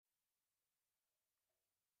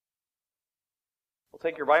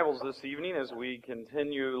Take your Bibles this evening as we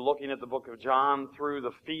continue looking at the book of John through the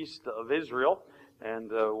Feast of Israel. And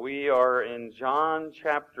we are in John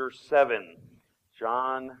chapter 7.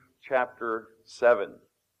 John chapter 7.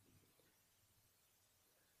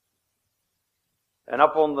 And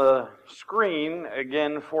up on the screen,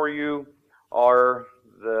 again for you, are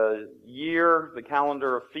the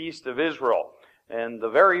calendar of Feast of Israel. And the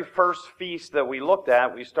very first feast that we looked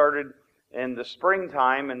at, we started in the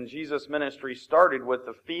springtime, and Jesus' ministry started with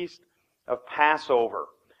the Feast of Passover.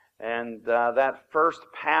 And that first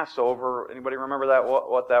Passover, anybody remember that?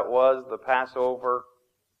 What that was? The Passover?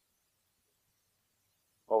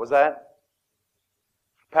 What was that?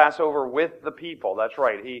 Passover with the people. That's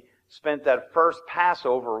right. He spent that first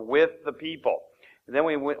Passover with the people. And then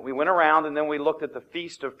we went around, and then we looked at the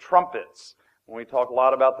Feast of Trumpets. And we talked a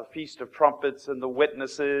lot about the Feast of Trumpets and the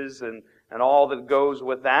witnesses and all that goes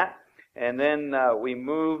with that. And then we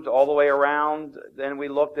moved all the way around. Then we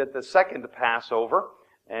looked at the second Passover,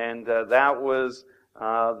 and that was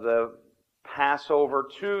the Passover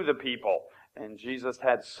to the people. And Jesus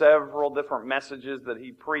had several different messages that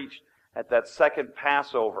He preached at that second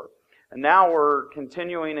Passover. And now we're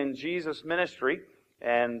continuing in Jesus' ministry.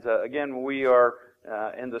 And again, we are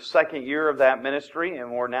in the second year of that ministry,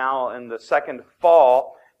 and we're now in the second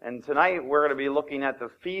fall. And tonight we're going to be looking at the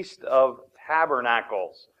Feast of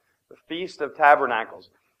Tabernacles. The Feast of Tabernacles.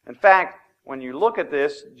 In fact, when you look at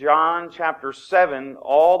this, John chapter 7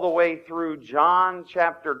 all the way through John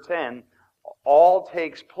chapter 10, all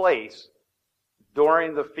takes place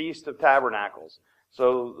during the Feast of Tabernacles.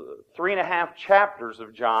 So 3.5 chapters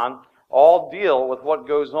of John all deal with what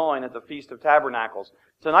goes on at the Feast of Tabernacles.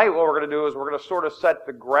 Tonight what we're going to do is we're going to sort of set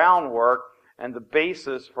the groundwork and the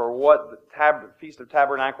basis for what the Feast of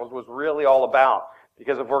Tabernacles was really all about.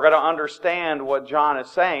 Because if we're going to understand what John is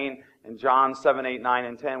saying in John 7, 8, 9,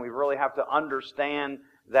 and 10, we really have to understand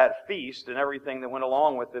that feast and everything that went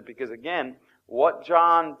along with it. Because again, what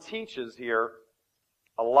John teaches here,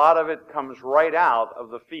 a lot of it comes right out of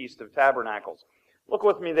the Feast of Tabernacles. Look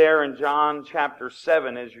with me there in John chapter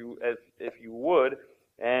 7, if you would.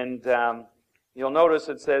 And you'll notice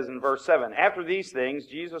it says in verse 7, "After these things,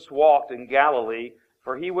 Jesus walked in Galilee,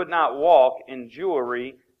 for He would not walk in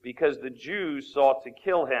Jewry, because the Jews sought to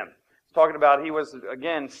kill Him." It's talking about He was,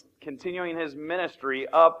 again, continuing His ministry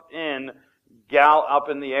up in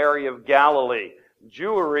the area of Galilee.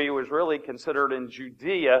 Jewry was really considered in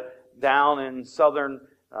Judea, down in southern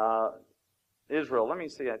Israel. Let me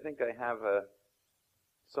see, I think I have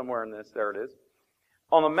somewhere in this, there it is.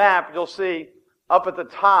 On the map, you'll see up at the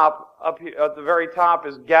top, at the very top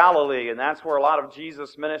is Galilee, and that's where a lot of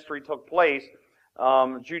Jesus' ministry took place.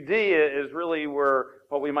 Judea is really where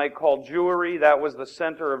what we might call Jewry. That was the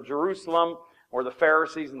center of Jerusalem, where the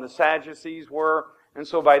Pharisees and the Sadducees were. And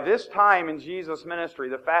so by this time in Jesus' ministry,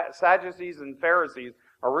 the Sadducees and Pharisees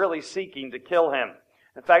are really seeking to kill Him.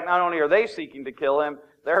 In fact, not only are they seeking to kill Him,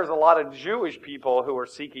 there's a lot of Jewish people who are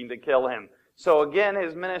seeking to kill Him. So again,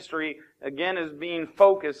 His ministry, is being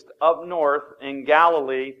focused up north in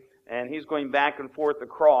Galilee, and He's going back and forth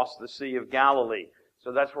across the Sea of Galilee.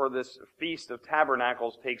 So that's where this Feast of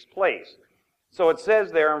Tabernacles takes place. So it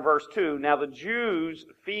says there in verse 2, "Now the Jews'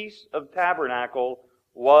 Feast of Tabernacle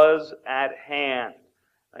was at hand."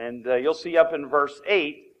 And you'll see up in verse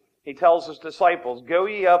 8, He tells His disciples, "Go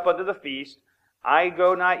ye up unto the feast. I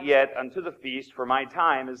go not yet unto the feast, for my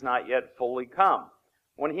time is not yet fully come."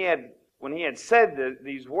 When he had said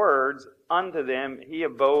these words unto them, He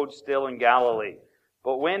abode still in Galilee.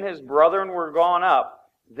 But when His brethren were gone up,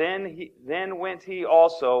 then went He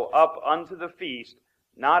also up unto the feast,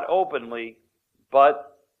 not openly,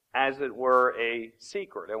 but as it were a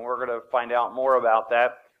secret. And we're going to find out more about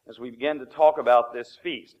that as we begin to talk about this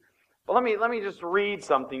feast. But let me just read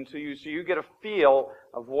something to you so you get a feel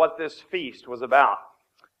of what this feast was about.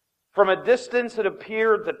 "From a distance it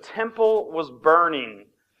appeared the temple was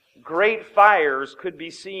burning. Great fires could be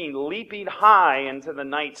seen leaping high into the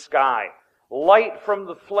night sky. Light from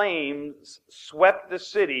the flames swept the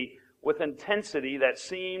city with intensity that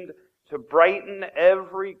seemed to brighten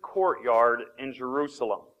every courtyard in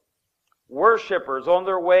Jerusalem. Worshippers on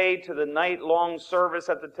their way to the night-long service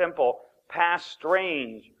at the temple passed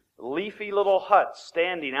strange, leafy little huts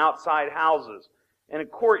standing outside houses, in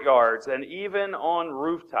courtyards, and even on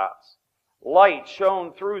rooftops. Light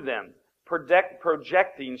shone through them,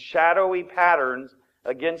 projecting shadowy patterns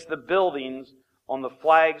against the buildings on the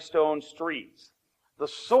flagstone streets. The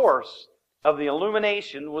source of the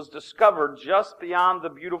illumination was discovered just beyond the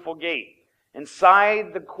beautiful gate.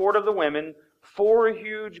 Inside the court of the women, 4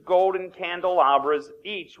 huge golden candelabras,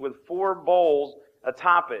 each with 4 bowls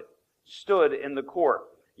atop it, stood in the court.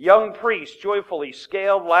 Young priests joyfully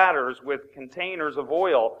scaled ladders with containers of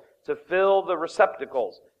oil to fill the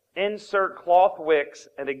receptacles, insert cloth wicks,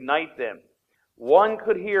 and ignite them. One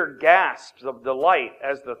could hear gasps of delight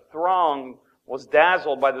as the throng was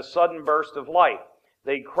dazzled by the sudden burst of light.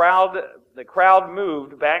 The crowd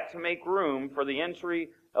moved back to make room for the entry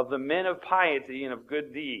of the men of piety and of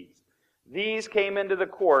good deeds. These came into the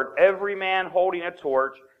court, every man holding a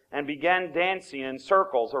torch, and began dancing in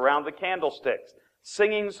circles around the candlesticks,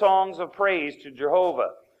 singing songs of praise to Jehovah.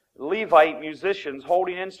 Levite musicians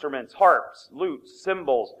holding instruments, harps, lutes,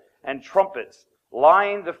 cymbals, and trumpets,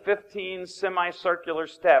 lined the 15 semicircular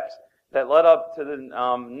steps that led up to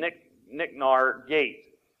the Nicanor gate.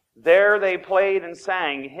 There they played and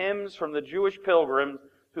sang hymns from the Jewish pilgrims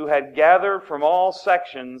who had gathered from all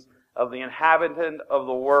sections of the inhabitant of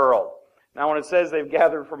the world. Now when it says they've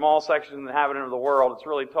gathered from all sections of the inhabitant of the world, it's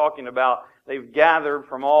really talking about they've gathered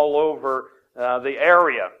from all over the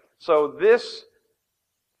area. So this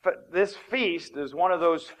feast is one of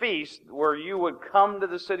those feasts where you would come to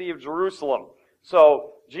the city of Jerusalem.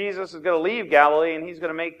 So Jesus is going to leave Galilee and he's going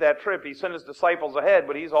to make that trip. He sent his disciples ahead,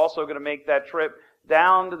 but he's also going to make that trip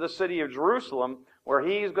down to the city of Jerusalem where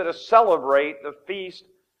he's going to celebrate the feast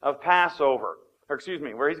of Passover.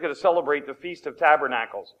 Where he's going to celebrate the Feast of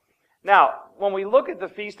Tabernacles. Now, when we look at the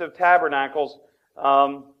Feast of Tabernacles,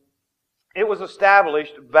 it was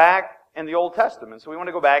established back in the Old Testament. So we want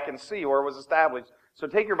to go back and see where it was established. So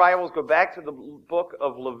take your Bibles, go back to the book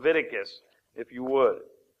of Leviticus, if you would.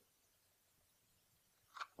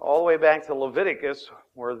 All the way back to Leviticus,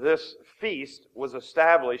 where this feast was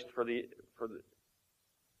established for the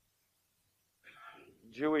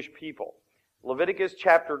Jewish people. Leviticus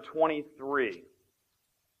chapter 23.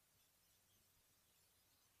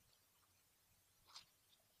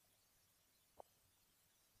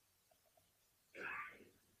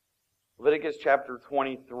 Leviticus chapter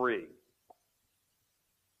 23.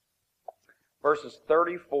 Verses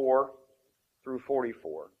 34 through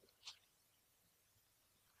 44.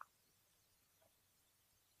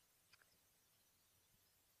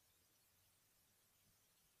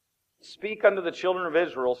 Speak unto the children of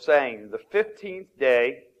Israel, saying, the 15th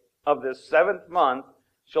day of this 7th month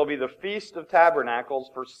shall be the Feast of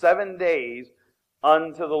Tabernacles for 7 days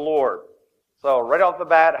unto the Lord. So, right off the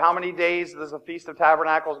bat, how many days does the Feast of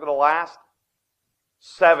Tabernacles going to last?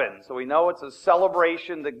 7. So we know it's a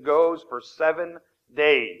celebration that goes for 7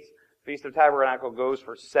 days. Feast of Tabernacle goes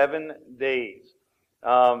for 7 days.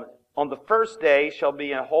 On the first day shall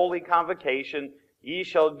be a holy convocation. Ye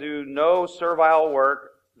shall do no servile work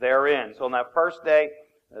therein. So on that first day,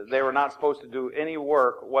 they were not supposed to do any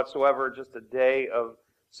work whatsoever, just a day of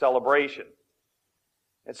celebration.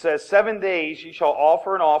 It says, 7 days ye shall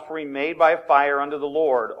offer an offering made by fire unto the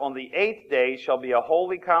Lord. On the 8th day shall be a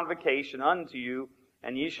holy convocation unto you,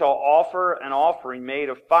 and ye shall offer an offering made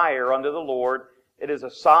of fire unto the Lord. It is a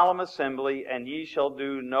solemn assembly, and ye shall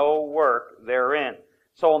do no work therein.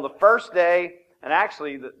 So on the first day, and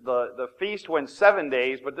actually the feast went 7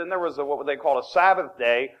 days, but then there was what they call a Sabbath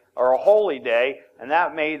day, or a holy day, and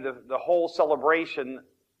that made the whole celebration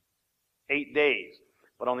 8 days.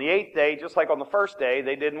 But on the 8th day, just like on the first day,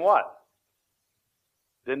 they didn't what?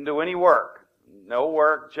 Didn't do any work. No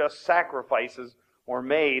work, just sacrifices were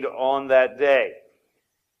made on that day.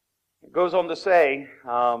 It goes on to say,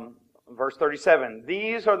 verse 37,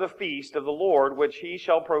 these are the feast of the Lord, which he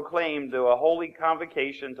shall proclaim to a holy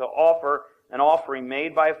convocation to offer an offering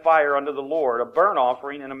made by fire unto the Lord, a burnt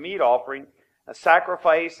offering and a meat offering, a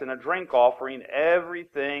sacrifice and a drink offering,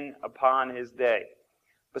 everything upon his day.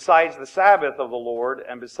 Besides the Sabbath of the Lord,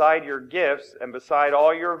 and beside your gifts, and beside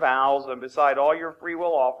all your vows, and beside all your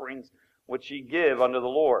freewill offerings, which ye give unto the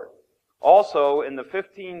Lord. Also in the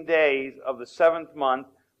 15 days of the 7th month,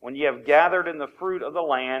 when ye have gathered in the fruit of the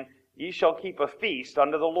land, ye shall keep a feast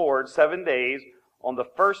unto the Lord 7 days. On the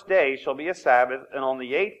first day shall be a Sabbath, and on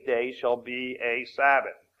the 8th day shall be a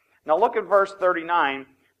Sabbath. Now look at verse 39,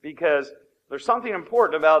 because there's something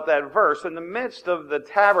important about that verse. In the midst of the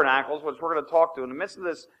tabernacles, which we're going to talk to, in the midst of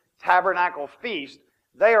this tabernacle feast,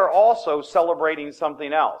 they are also celebrating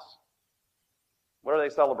something else. What are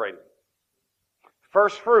they celebrating?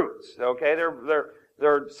 First fruits. Okay,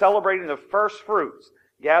 they're celebrating the first fruits.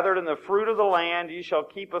 Gathered in the fruit of the land, ye shall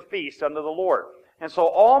keep a feast unto the Lord. And so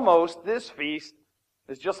almost this feast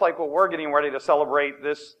is just like what we're getting ready to celebrate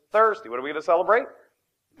this Thursday. What are we going to celebrate?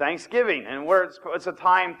 Thanksgiving. And where it's a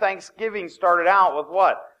time Thanksgiving started out with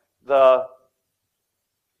what? The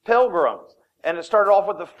pilgrims. And it started off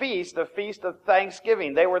with the feast of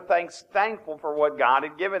Thanksgiving. They were thankful for what God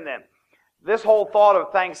had given them. This whole thought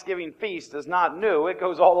of Thanksgiving feast is not new. It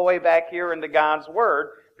goes all the way back here into God's Word,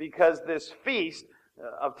 because this feast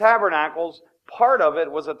of Tabernacles, part of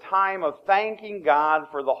it was a time of thanking God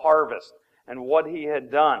for the harvest and what He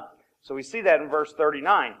had done. So we see that in verse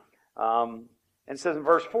 39. And it says in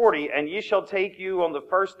verse 40, "And ye shall take you on the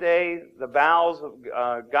first day the boughs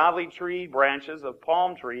of godly tree branches of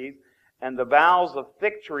palm trees, and the boughs of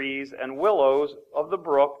thick trees and willows of the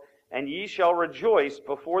brook, and ye shall rejoice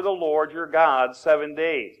before the Lord your God 7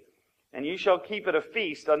 days. And ye shall keep it a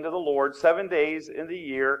feast unto the Lord 7 days in the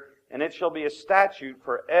year, and it shall be a statute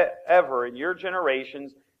forever in your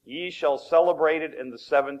generations. Ye shall celebrate it in the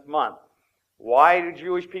 7th month." Why do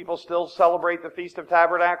Jewish people still celebrate the Feast of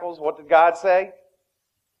Tabernacles? What did God say?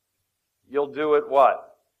 You'll do it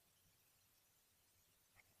what?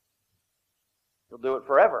 You'll do it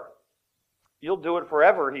forever. You'll do it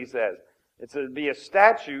forever, He says. It's to be a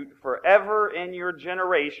statute forever in your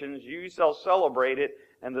generations. You shall celebrate it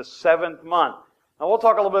in the 7th month. Now we'll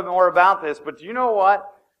talk a little bit more about this, but do you know what?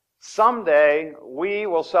 Someday we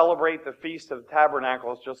will celebrate the Feast of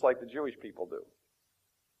Tabernacles just like the Jewish people do.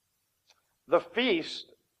 The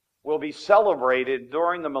feast will be celebrated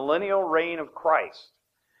during the millennial reign of Christ.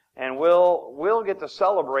 And we'll get to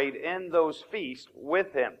celebrate in those feasts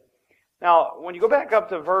with Him. Now, when you go back up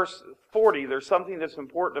to verse 40, there's something that's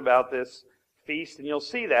important about this feast, and you'll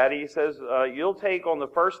see that. He says, you'll take on the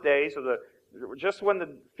first day, so just when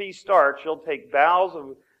the feast starts, you'll take boughs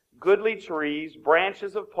of goodly trees,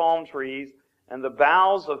 branches of palm trees, and the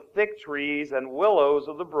boughs of thick trees and willows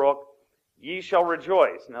of the brook. Ye shall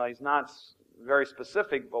rejoice. Now, He's not very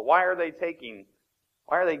specific, but why are they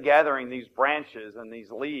gathering these branches and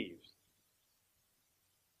these leaves?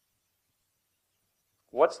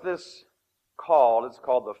 What's this called? It's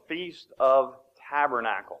called the Feast of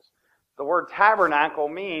Tabernacles. The word tabernacle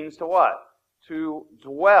means to what? To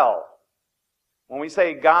dwell. When we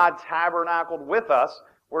say God tabernacled with us,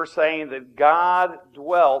 we're saying that God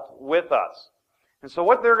dwelt with us. And so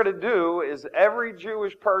what they're going to do is every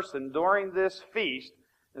Jewish person during this feast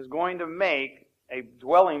is going to make a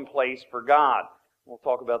dwelling place for God. We'll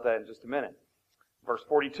talk about that in just a minute. Verse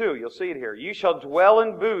 42, you'll see it here. "You shall dwell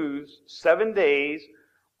in booths 7 days.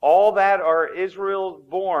 All that are Israel's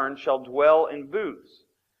born shall dwell in booths,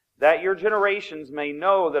 that your generations may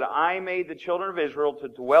know that I made the children of Israel to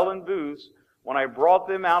dwell in booths when I brought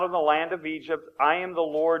them out of the land of Egypt. I am the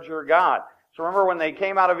Lord your God." So remember when they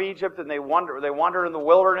came out of Egypt and they wandered in the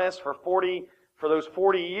wilderness for those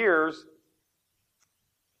 40 years,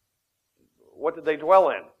 what did they dwell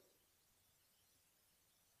in?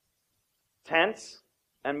 Tents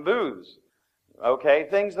and booths. Okay,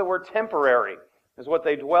 things that were temporary is what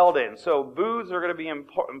they dwelled in. So booths are going to be an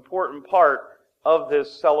important part of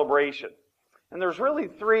this celebration. And there's really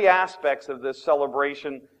 3 aspects of this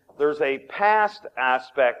celebration. There's a past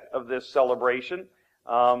aspect of this celebration.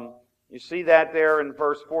 You see that there in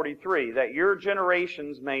verse 43, "that your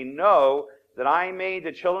generations may know that I made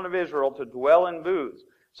the children of Israel to dwell in booths."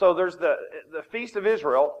 So there's the Feast of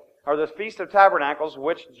Israel, or the Feast of Tabernacles,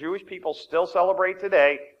 which Jewish people still celebrate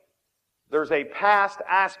today. There's a past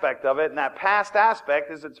aspect of it, and that past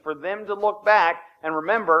aspect is it's for them to look back and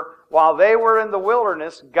remember, while they were in the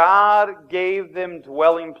wilderness, God gave them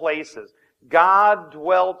dwelling places. God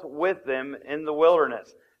dwelt with them in the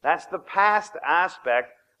wilderness. That's the past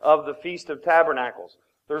aspect of the Feast of Tabernacles.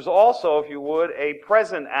 There's also, if you would, a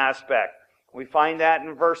present aspect. We find that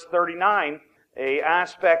in verse 39, an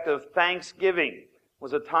aspect of thanksgiving. It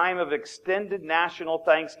was a time of extended national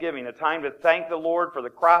thanksgiving, a time to thank the Lord for the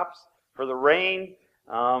crops, for the rain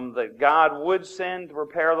that God would send to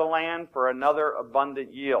prepare the land for another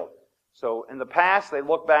abundant yield. So in the past, they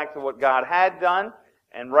look back to what God had done,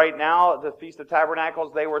 and right now, at the Feast of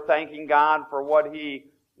Tabernacles, they were thanking God for what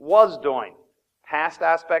He was doing. Past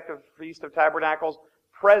aspect of Feast of Tabernacles,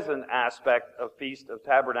 present aspect of Feast of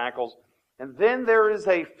Tabernacles, and then there is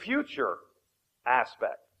a future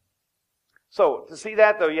aspect. So, to see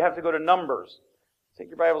that, though, you have to go to Numbers. Take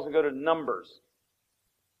your Bibles and go to Numbers.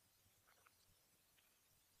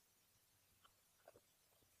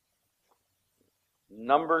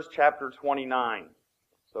 Numbers chapter 29.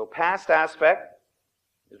 So, past aspect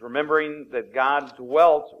is remembering that God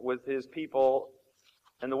dwelt with His people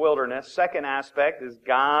in the wilderness. Second aspect is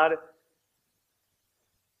God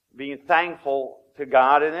being thankful to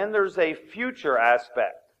God. And then there's a future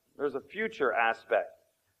aspect. There's a future aspect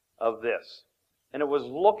of this. And it was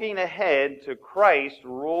looking ahead to Christ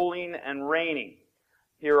ruling and reigning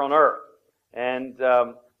here on earth. And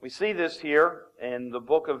we see this here in the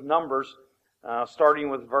book of Numbers, starting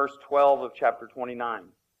with verse 12 of chapter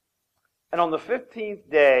 29. "And on the 15th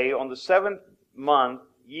day, on the 7th month,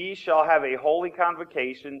 ye shall have a holy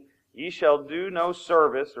convocation. Ye shall do no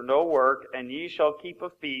service or no work, and ye shall keep a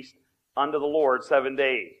feast unto the Lord 7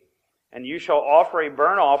 days. And you shall offer a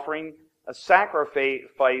burnt offering, a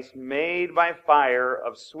sacrifice made by fire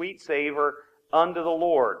of sweet savor unto the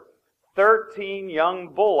Lord. 13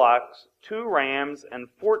 young bullocks, 2 rams, and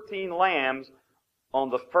 14 lambs on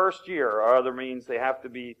the first year. Or other means they have to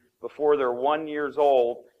be, before they're 1 year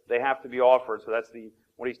old, they have to be offered. So that's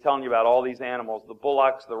what he's telling you about all these animals. The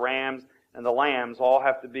bullocks, the rams, and the lambs all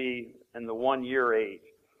have to be in the 1 year age.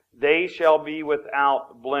 They shall be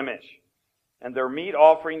without blemish. And their meat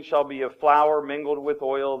offering shall be of flour mingled with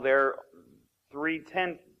oil. Their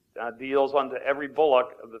 3/10 deals unto every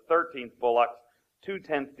bullock of the 13th bullock,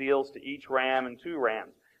 2/10 deals to each ram, and 2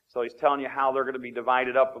 rams. So he's telling you how they're going to be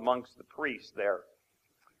divided up amongst the priests there.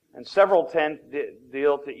 And several tenths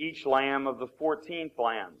deal to each lamb of the 14th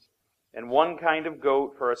lambs, and 1 kind of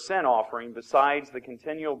goat for a sin offering, besides the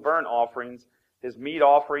continual burnt offerings, his meat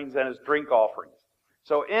offerings, and his drink offerings.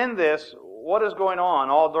 So in this, what is going on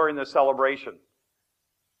all during this celebration?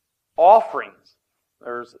 Offerings.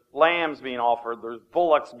 There's lambs being offered. There's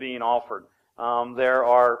bullocks being offered.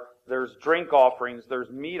 There's drink offerings. There's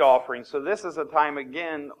meat offerings. So this is a time,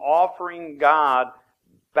 again, offering God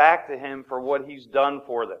back to Him for what He's done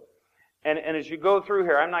for them. And as you go through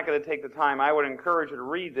here, I'm not going to take the time. I would encourage you to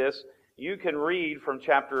read this. You can read from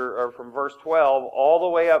verse 12 all the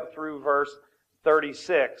way up through verse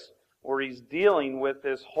 36, where he's dealing with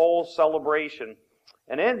this whole celebration.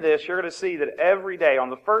 And in this, you're going to see that every day, on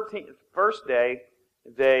the first day,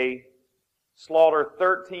 they slaughter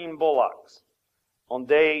 13 bullocks. On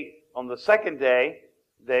the second day,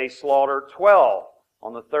 they slaughter 12.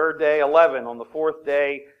 On the third day, 11. On the fourth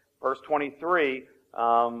day, verse 23,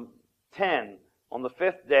 10. On the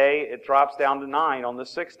fifth day, it drops down to 9. On the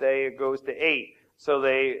sixth day, it goes to 8. So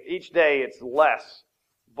each day, it's less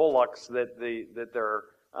bullocks that they're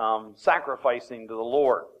sacrificing to the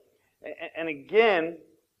Lord. And again,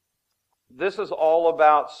 this is all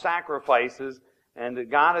about sacrifices, and that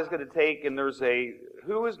God is going to take, and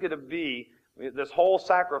who is going to be this whole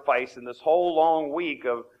sacrifice and this whole long week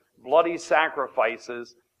of bloody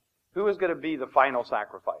sacrifices, who is going to be the final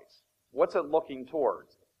sacrifice? What's it looking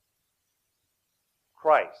towards?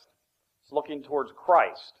 Christ. It's looking towards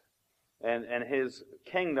Christ and His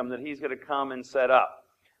kingdom that He's going to come and set up.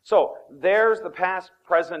 So, there's the past,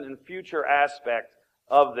 present, and future aspect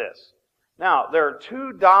of this. Now, there are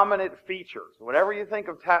 2 dominant features. Whenever you think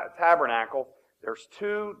of tabernacle, there's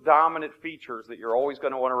 2 dominant features that you're always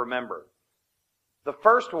going to want to remember. The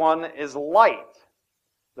first one is light.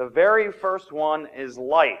 The very first one is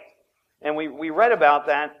light. And we read about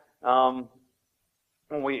that when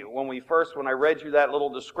I read you that little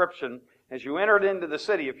description. As you entered into the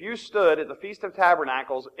city, if you stood at the Feast of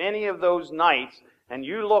Tabernacles any of those nights, and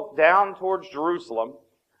you looked down towards Jerusalem,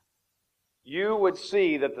 you would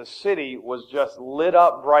see that the city was just lit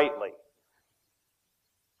up brightly.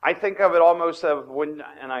 I think of it almost of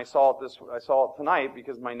and I saw it tonight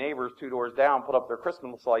because my neighbors 2 doors down put up their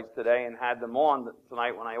Christmas lights today and had them on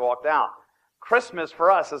tonight when I walked out. Christmas for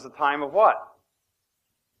us is a time of what?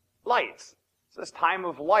 Lights. It's this time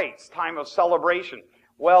of lights, time of celebration.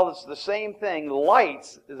 Well, it's the same thing.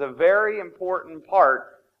 Lights is a very important part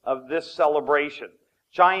of this celebration.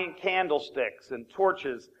 Giant candlesticks and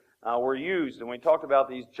torches were used, and we talked about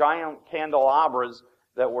these giant candelabras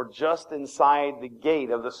that were just inside the gate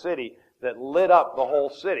of the city that lit up the whole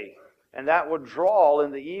city. And that would draw,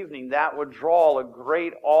 in the evening, that would draw a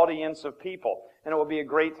great audience of people. And it would be a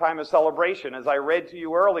great time of celebration. As I read to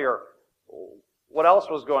you earlier, what else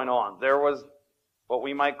was going on? There was what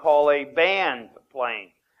we might call a band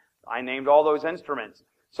playing. I named all those instruments.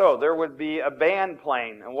 So there would be a band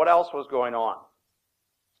playing. And what else was going on?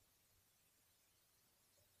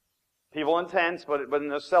 People in tents, but in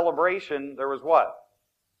the celebration, there was what?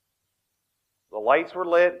 The lights were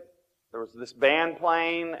lit, there was this band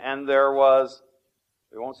playing, and there was,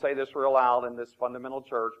 we won't say this real loud in this fundamental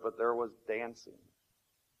church, but there was dancing.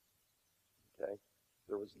 Okay?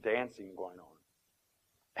 There was dancing going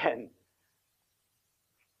on. And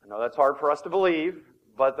I know that's hard for us to believe,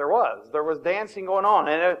 but there was dancing going on.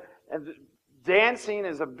 And dancing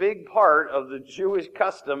is a big part of the Jewish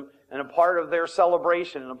custom and a part of their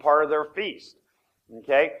celebration and a part of their feast.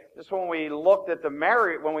 Okay? Just when we looked at the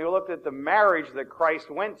marriage that Christ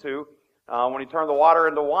went to, when He turned the water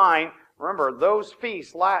into wine, remember, those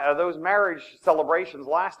feasts, those marriage celebrations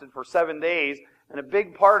lasted for 7 days, and a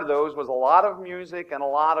big part of those was a lot of music and a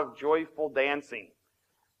lot of joyful dancing.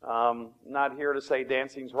 Not here to say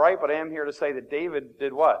dancing's right, but I am here to say that David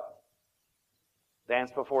did what?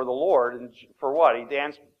 Danced before the Lord. And for what? He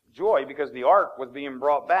danced joy because the ark was being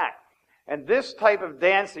brought back. And this type of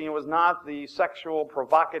dancing was not the sexual,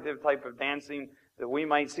 provocative type of dancing that we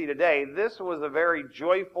might see today. This was a very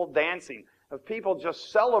joyful dancing of people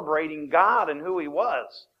just celebrating God and who He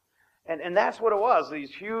was. And that's what it was.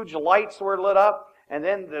 These huge lights were lit up, and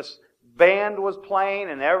then this band was playing,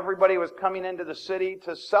 and everybody was coming into the city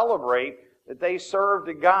to celebrate that they served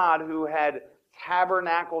a God who had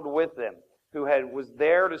tabernacled with them, who was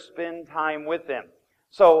there to spend time with them.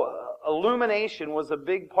 So illumination was a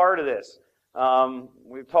big part of this.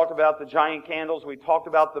 We've talked about the giant candles. We talked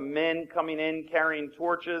about the men coming in carrying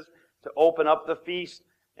torches to open up the feast.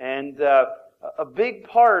 And a big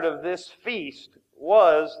part of this feast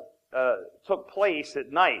took place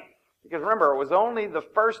at night. Because remember, it was only the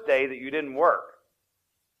first day that you didn't work.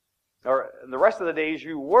 Or the rest of the days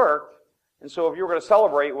you worked. And so if you were going to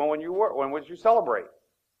celebrate, when would you celebrate?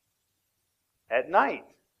 At night.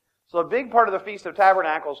 So a big part of the Feast of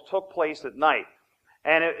Tabernacles took place at night.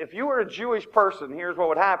 And if you were a Jewish person, here's what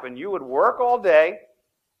would happen. You would work all day,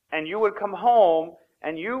 and you would come home,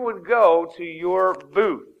 and you would go to your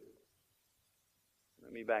booth.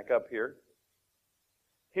 Let me back up here.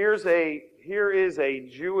 Here is a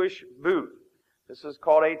Jewish booth. This is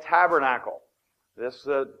called a tabernacle.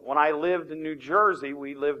 When I lived in New Jersey,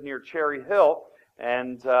 we lived near Cherry Hill,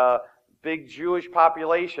 and big Jewish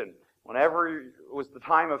population. Whenever it was the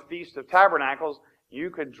time of Feast of Tabernacles, you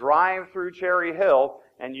could drive through Cherry Hill,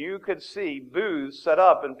 and you could see booths set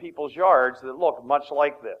up in people's yards that looked much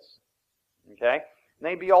like this. Okay? And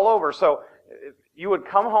they'd be all over. So you would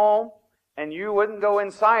come home, and you wouldn't go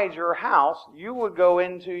inside your house. You would go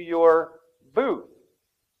into your booth.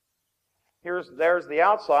 There's the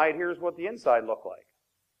outside. Here's what the inside looked like.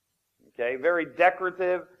 Okay? Very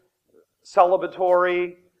decorative,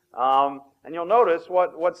 celebratory. And you'll notice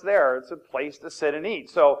what's there. It's a place to sit and eat.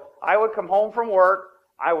 So I would come home from work.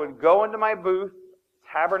 I would go into my booth,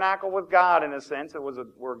 tabernacle with God in a sense. It was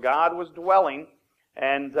where God was dwelling.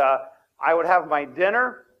 And I would have my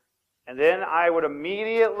dinner. And then I would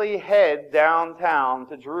immediately head downtown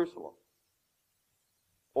to Jerusalem.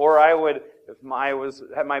 Or I would,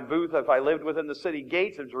 if I lived within the city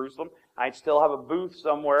gates of Jerusalem, I'd still have a booth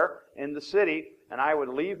somewhere in the city. And I would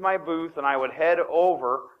leave my booth and I would head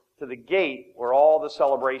over to the gate where all the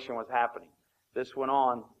celebration was happening. This went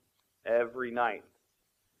on every night.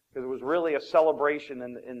 Because it was really a celebration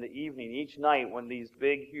in the evening, each night when these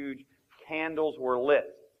big, huge candles were lit.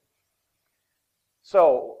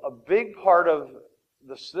 So, a big part of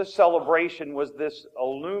this celebration was this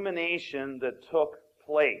illumination that took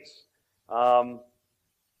place.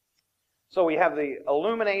 So we have the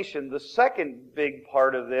illumination. The second big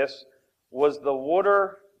part of this was the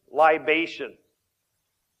water libation.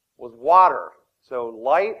 Was water. So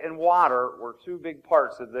light and water were two big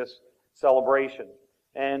parts of this celebration.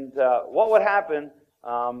 And what would happen,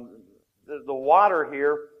 the water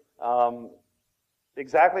here,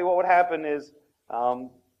 exactly what would happen is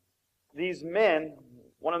these men,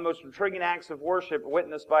 one of the most intriguing acts of worship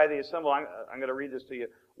witnessed by the assembled, I'm going to read this to you,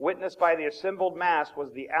 witnessed by the assembled mass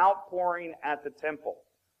was the outpouring at the temple.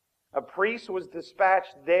 A priest was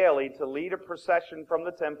dispatched daily to lead a procession from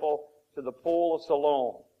the temple to the pool of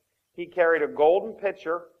Siloam. He carried a golden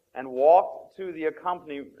pitcher and walked to the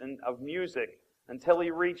accompaniment of music until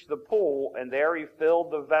he reached the pool, and there he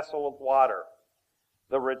filled the vessel with water.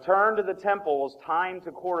 The return to the temple was timed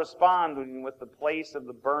to correspond with the place of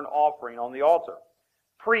the burnt offering on the altar.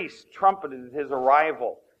 Priest trumpeted his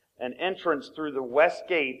arrival and entrance through the west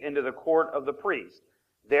gate into the court of the priest.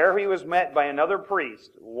 There he was met by another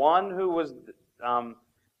priest, one who was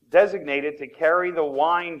designated to carry the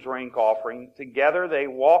wine drink offering. Together they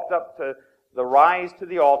walked up to the rise to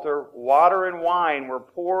the altar. Water and wine were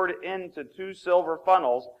poured into 2 silver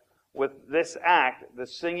funnels. With this act, the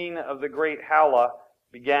singing of the great Hallel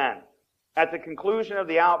began. At the conclusion of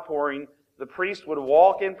the outpouring, the priest would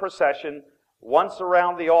walk in procession once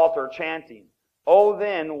around the altar chanting, "O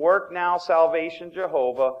then, work now salvation,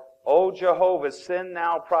 Jehovah. O Jehovah, send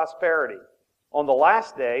now prosperity." On the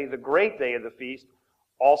last day, the great day of the feast,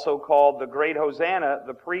 also called the Great Hosanna,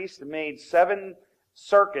 the priest made 7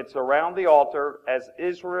 circuits around the altar as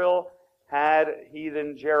Israel had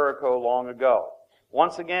heathen Jericho long ago.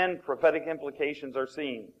 Once again, prophetic implications are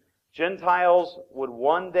seen. Gentiles would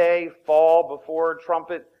one day fall before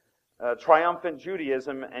triumphant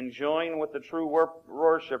Judaism and join with the true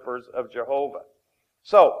worshipers of Jehovah.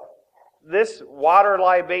 So, this water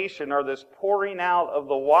libation, or this pouring out of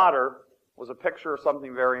the water, was a picture of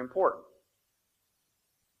something very important.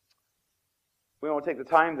 We won't take the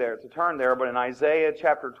time there to turn there, but in Isaiah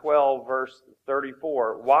chapter 12, verse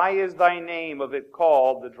 34, "Why is thy name of it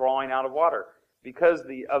called the drawing out of water? Because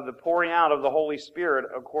of the pouring out of the Holy Spirit,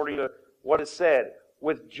 according to what is said.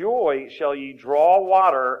 with joy shall ye draw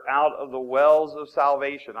water out of the wells of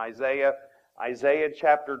salvation. Isaiah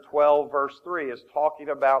chapter 12, verse 3 is talking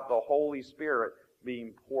about the Holy Spirit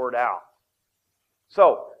being poured out.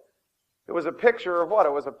 So, it was a picture of what?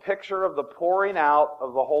 It was a picture of the pouring out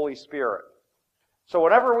of the Holy Spirit. So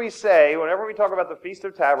whenever we talk about the Feast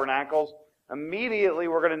of Tabernacles, immediately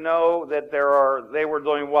we're going to know that they were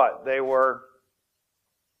doing what? They were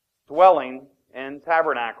dwelling in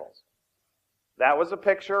tabernacles. That was a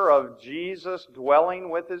picture of Jesus dwelling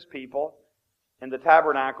with His people in the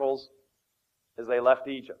tabernacles as they left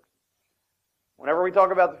Egypt. Whenever we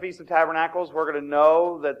talk about the Feast of Tabernacles, we're going to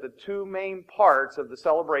know that the two main parts of the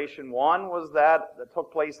celebration, one was that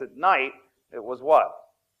took place at night. It was what?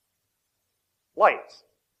 Lights.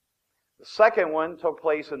 The second one took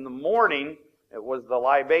place in the morning. It was the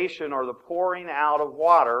libation or the pouring out of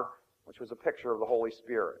water, which was a picture of the Holy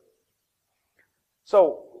Spirit.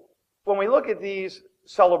 So, when we look at these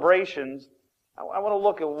celebrations, I want to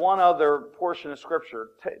look at one other portion of Scripture.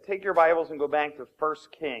 Take your Bibles and go back to 1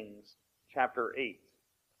 Kings chapter 8.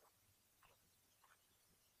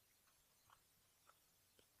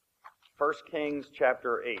 1 Kings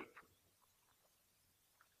chapter 8.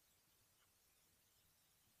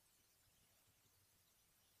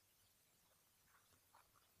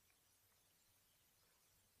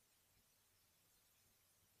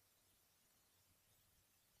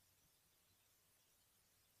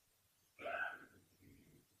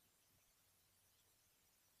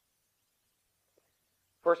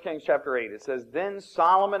 First Kings chapter 8, it says, Then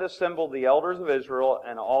Solomon assembled the elders of Israel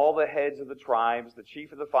and all the heads of the tribes, the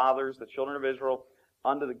chief of the fathers, the children of Israel,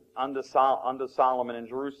 unto Solomon in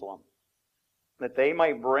Jerusalem, that they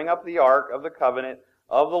might bring up the ark of the covenant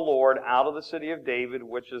of the Lord out of the city of David,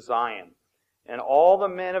 which is Zion. And all the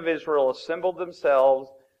men of Israel assembled themselves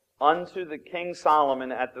unto the king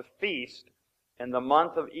Solomon at the feast in the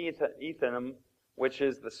month of Ethanim, which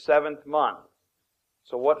is the 7th month.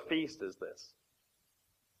 So what feast is this?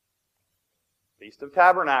 Feast of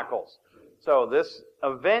Tabernacles. So this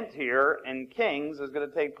event here in Kings is going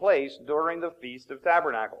to take place during the Feast of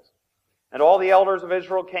Tabernacles. And all the elders of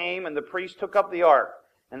Israel came, and the priests took up the ark.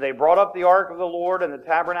 And they brought up the ark of the Lord and the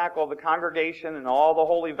tabernacle of the congregation and all the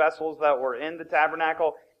holy vessels that were in the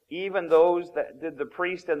tabernacle, even those that did the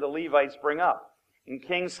priest and the Levites bring up. And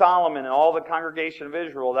King Solomon and all the congregation of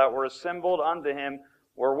Israel that were assembled unto him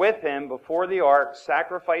were with him before the ark,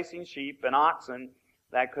 sacrificing sheep and oxen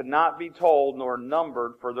that could not be told nor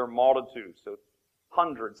numbered for their multitude. So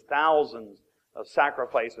hundreds, thousands of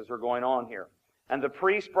sacrifices are going on here. And the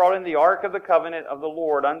priest brought in the ark of the covenant of the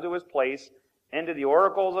Lord unto his place, into the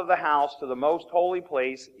oracles of the house, to the most holy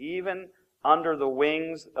place, even under the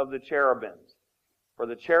wings of the cherubims. For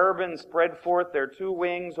the cherubims spread forth their two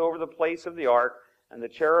wings over the place of the ark, and the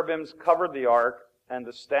cherubims covered the ark, and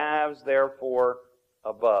the staves therefore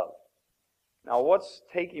above. Now what's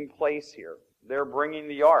taking place here? They're bringing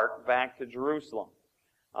the ark back to Jerusalem.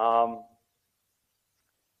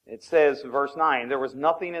 It says, verse 9, there was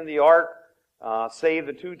nothing in the ark save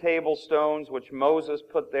the 2 table stones which Moses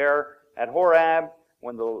put there at Horeb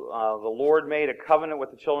when the Lord made a covenant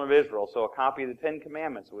with the children of Israel. So a copy of the 10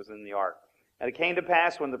 Commandments was in the ark. And it came to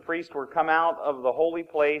pass when the priests were come out of the holy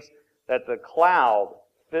place that the cloud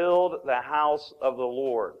filled the house of the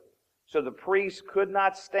Lord. So the priests could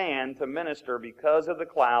not stand to minister because of the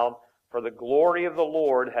cloud, for the glory of the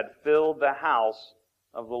Lord had filled the house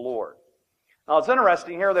of the Lord. Now it's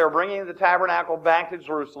interesting here, they were bringing the tabernacle back to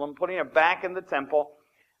Jerusalem, putting it back in the temple.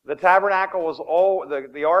 The tabernacle was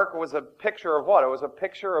the ark was a picture of what? It was a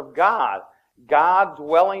picture of God. God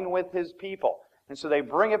dwelling with His people. And so they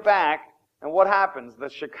bring it back, and what happens? The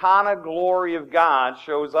Shekinah glory of God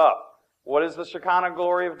shows up. What is the Shekinah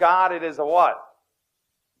glory of God? It is a what?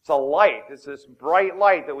 It's a light. It's this bright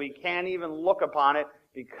light that we can't even look upon it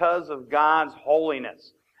because of God's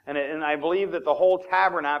holiness. And I believe that the whole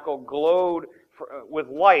tabernacle glowed with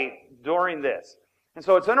light during this. And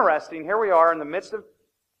so it's interesting. Here we are in the midst of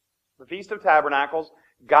the Feast of Tabernacles,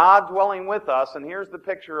 God dwelling with us, and here's the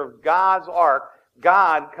picture of God's ark,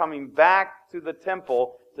 God coming back to the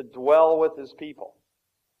temple to dwell with His people.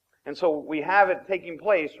 And so we have it taking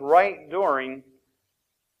place right during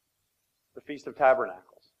the Feast of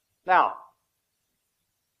Tabernacles. Now,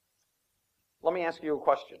 let me ask you a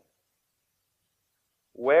question.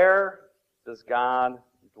 Where does God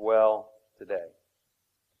dwell today?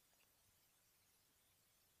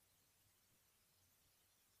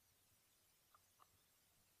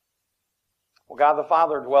 Well, God the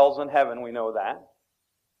Father dwells in heaven, we know that.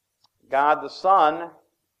 God the Son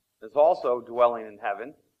is also dwelling in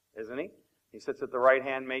heaven, isn't He? He sits at the right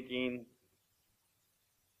hand making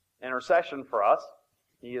intercession for us.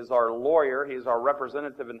 He is our lawyer. He is our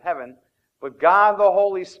representative in heaven. But God the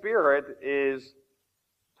Holy Spirit is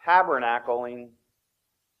tabernacling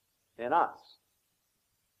in us.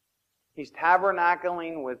 He's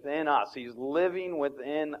tabernacling within us. He's living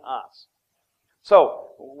within us. So,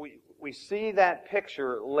 we see that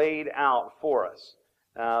picture laid out for us.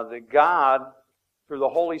 That God, through the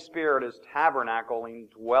Holy Spirit, is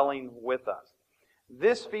tabernacling, dwelling with us.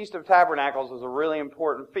 This Feast of Tabernacles is a really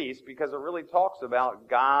important feast because it really talks about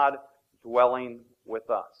God dwelling with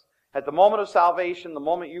us. At the moment of salvation, the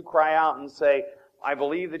moment you cry out and say, I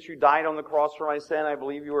believe that you died on the cross for my sin, I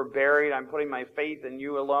believe you were buried, I'm putting my faith in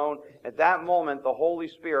you alone, at that moment the Holy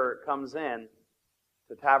Spirit comes in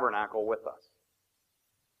to tabernacle with us.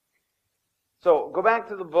 So, go back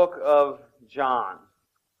to the book of John.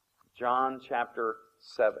 John chapter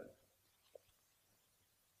 7.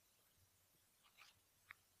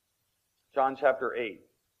 John chapter 8.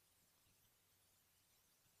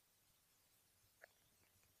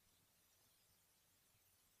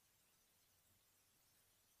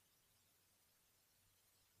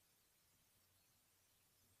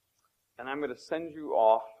 And I'm going to send you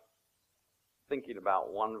off thinking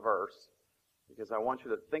about one verse, because I want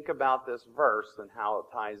you to think about this verse and how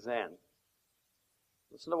it ties in.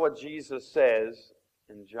 Listen to what Jesus says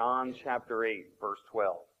in John chapter 8, verse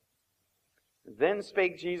 12. Then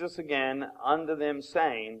spake Jesus again unto them,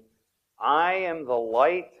 saying, I am the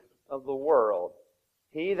light of the world.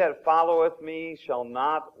 He that followeth me shall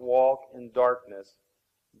not walk in darkness,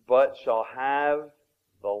 but shall have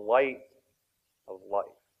the light of life.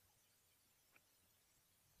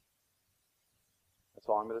 That's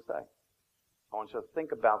all I'm going to say. I want you to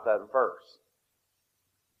think about that verse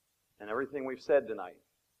and everything we've said tonight.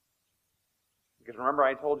 Because remember,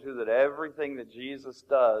 I told you that everything that Jesus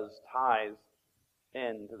does ties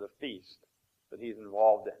into the feast that He's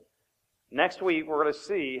involved in. Next week, we're going to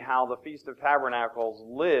see how the Feast of Tabernacles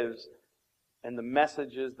lives in the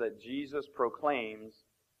messages that Jesus proclaims,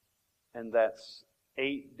 and that's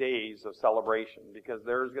 8 days of celebration. Because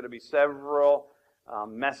there's going to be several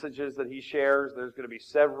messages that He shares. There's going to be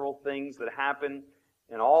several things that happen,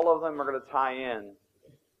 and all of them are going to tie in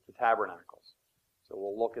to tabernacles. So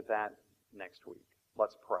we'll look at that next week.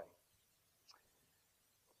 Let's pray.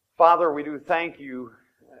 Father, we do thank you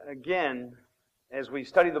again as we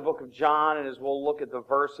study the book of John, and as we'll look at the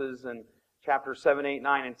verses in chapters 7, 8,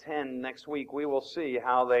 9, and 10 next week, we will see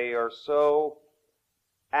how they are so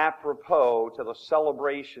apropos to the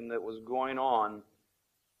celebration that was going on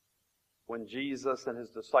when Jesus and His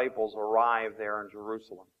disciples arrived there in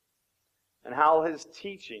Jerusalem. And how His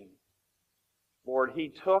teaching, Lord, He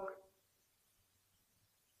took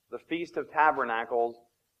the Feast of Tabernacles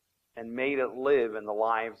and made it live in the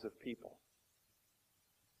lives of people.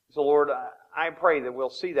 So, Lord, I pray that we'll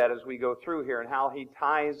see that as we go through here and how He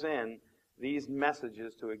ties in these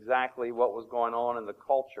messages to exactly what was going on in the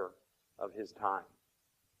culture of His time.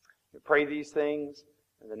 We pray these things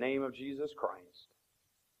in the name of Jesus Christ.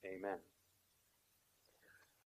 Amen.